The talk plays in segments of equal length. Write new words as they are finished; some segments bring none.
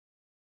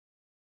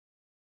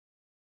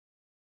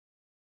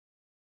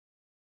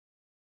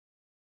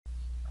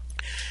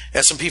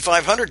S&P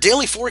 500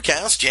 daily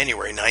forecast,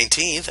 January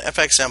 19th,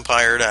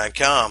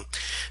 fxempire.com.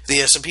 The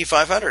S&P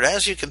 500,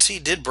 as you can see,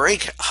 did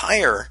break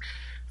higher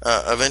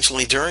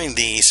eventually during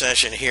the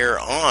session here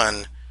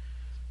on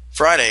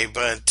Friday,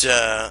 but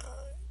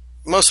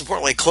most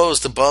importantly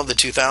closed above the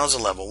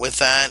 2000 level. With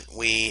that,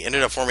 we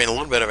ended up forming a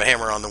little bit of a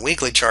hammer on the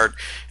weekly chart,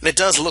 and it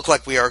does look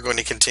like we are going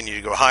to continue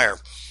to go higher.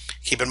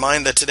 Keep in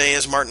mind that today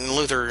is Martin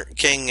Luther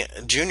King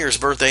Jr.'s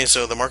birthday,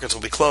 so the markets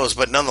will be closed,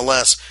 but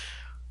nonetheless,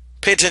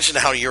 pay attention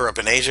to how Europe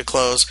and Asia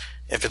close.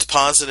 If it's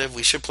positive,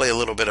 we should play a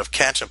little bit of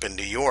catch-up in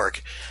New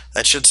York.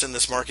 That should send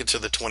this market to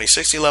the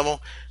 2060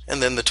 level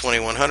and then the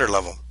 2100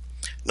 level.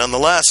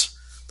 Nonetheless,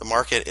 the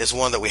market is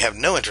one that we have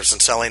no interest in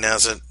selling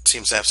as it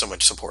seems to have so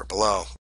much support below.